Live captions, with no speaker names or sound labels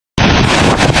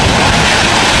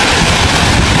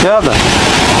Regarde.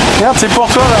 Regarde, c'est pour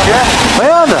toi, là, regarde.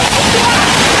 Regarde.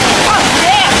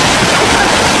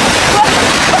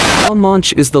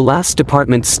 Manche is the last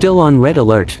department still on red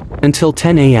alert, until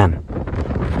 10 a.m.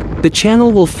 The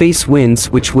channel will face winds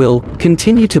which will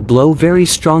continue to blow very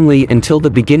strongly until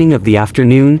the beginning of the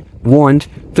afternoon, warned,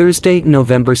 Thursday,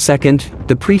 November 2nd,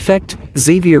 the prefect,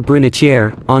 Xavier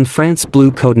Brunetière, on France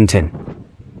Bleu Cotentin.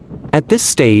 At this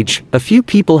stage, a few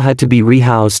people had to be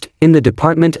rehoused in the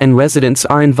department and residents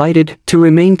are invited to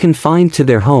remain confined to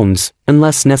their homes,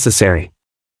 unless necessary.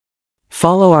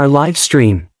 Follow our live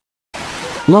stream.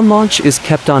 La Manche is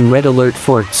kept on red alert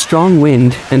for strong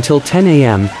wind until 10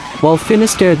 a.m., while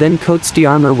Finistère then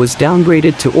Côtes-d'Armor was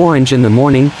downgraded to orange in the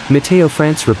morning,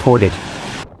 Météo-France reported.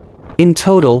 In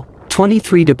total,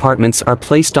 23 departments are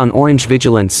placed on orange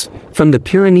vigilance, from the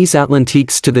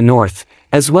Pyrénées-Atlantiques to the north,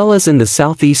 as well as in the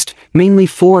southeast, mainly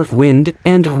for wind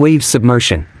and wave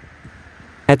submersion.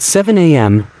 At 7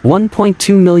 a.m.,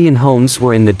 1.2 million homes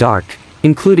were in the dark,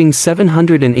 including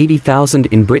 780,000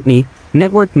 in Brittany,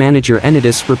 network manager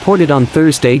Enidis reported on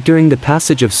Thursday during the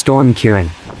passage of Storm Ciaran.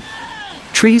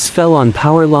 Trees fell on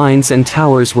power lines and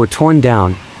towers were torn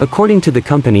down, according to the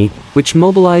company, which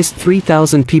mobilized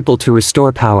 3,000 people to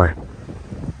restore power.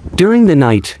 During the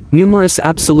night, numerous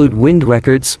absolute wind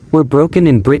records were broken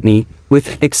in Brittany,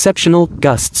 with exceptional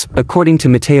gusts, according to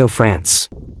Météo-France.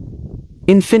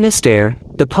 In Finistère,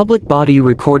 the public body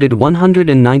recorded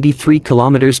 193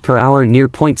 km per hour near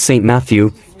Point St.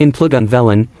 Matthew, in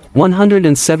Plugont-Velin,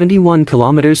 171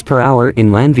 km per hour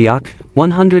in Lanviac,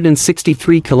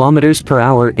 163 km per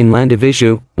hour in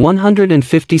Landivisiau,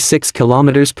 156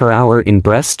 km per hour in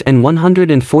Brest and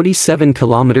 147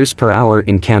 km per hour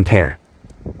in Quimper.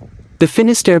 The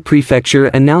Finistère Prefecture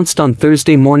announced on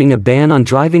Thursday morning a ban on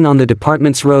driving on the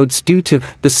department's roads due to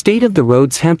the state of the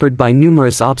roads hampered by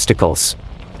numerous obstacles.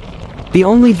 The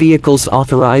only vehicles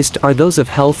authorized are those of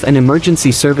health and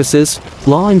emergency services,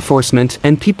 law enforcement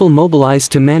and people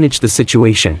mobilized to manage the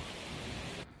situation.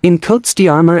 In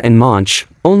Côtes-d'Armor and Manche,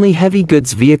 only heavy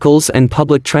goods vehicles and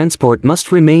public transport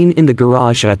must remain in the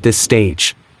garage at this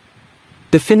stage.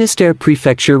 The Finistère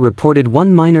Prefecture reported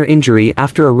one minor injury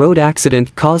after a road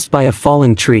accident caused by a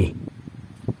falling tree.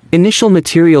 Initial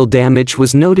material damage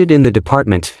was noted in the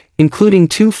department, including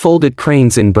 2 folded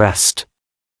cranes in Brest.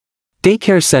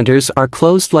 Daycare centers are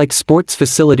closed like sports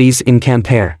facilities in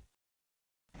Quimper.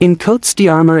 In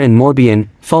Côtes-d'Armor and Morbihan,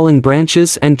 falling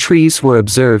branches and trees were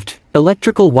observed,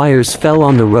 electrical wires fell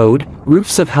on the road,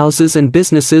 roofs of houses and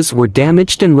businesses were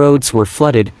damaged and roads were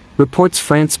flooded, reports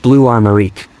France Bleu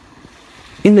Armorique.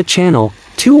 In the Channel,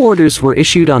 2 orders were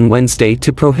issued on Wednesday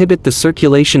to prohibit the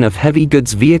circulation of heavy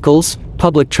goods vehicles,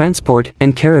 public transport,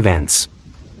 and caravans.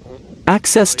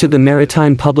 Access to the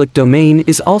maritime public domain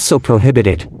is also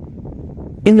prohibited.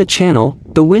 In the Channel,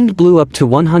 the wind blew up to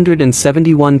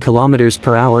 171 km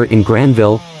per hour in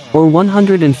Granville, or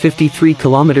 153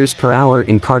 km per hour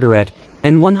in Carteret,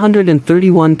 and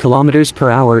 131 km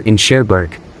per hour in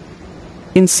Cherbourg.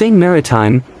 In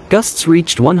Seine-Maritime, gusts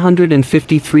reached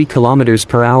 153 km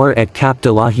per hour at Cap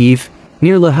de la Hève,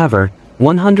 near Le Havre,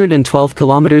 112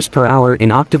 km per hour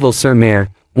in Octeville-sur-Mer,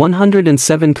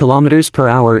 107 km per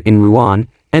hour in Rouen,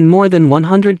 and more than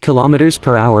 100 km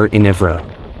per hour in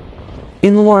Évreux.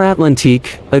 In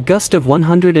Loire-Atlantique, a gust of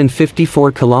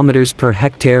 154 km per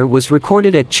hectare was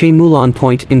recorded at Chez Moulin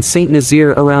Point in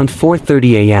Saint-Nazaire around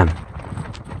 4:30 a.m.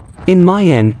 In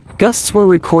Mayenne, gusts were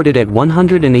recorded at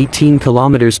 118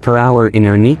 km per hour in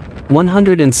Ernie,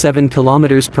 107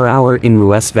 km per hour in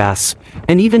Rues-Vasse,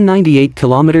 and even 98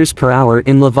 km per hour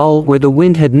in Laval, where the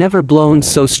wind had never blown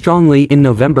so strongly in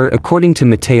November according to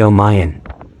Météo Mayenne.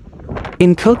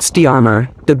 In Côtes-d'Armor,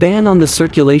 the ban on the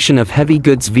circulation of heavy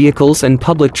goods vehicles and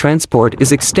public transport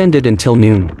is extended until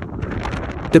noon.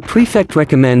 The prefect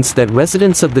recommends that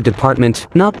residents of the department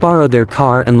not borrow their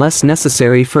car unless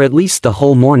necessary for at least the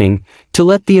whole morning, to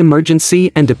let the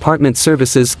emergency and department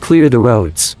services clear the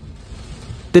roads.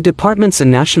 The departments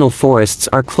and national forests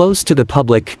are closed to the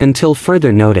public until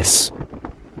further notice.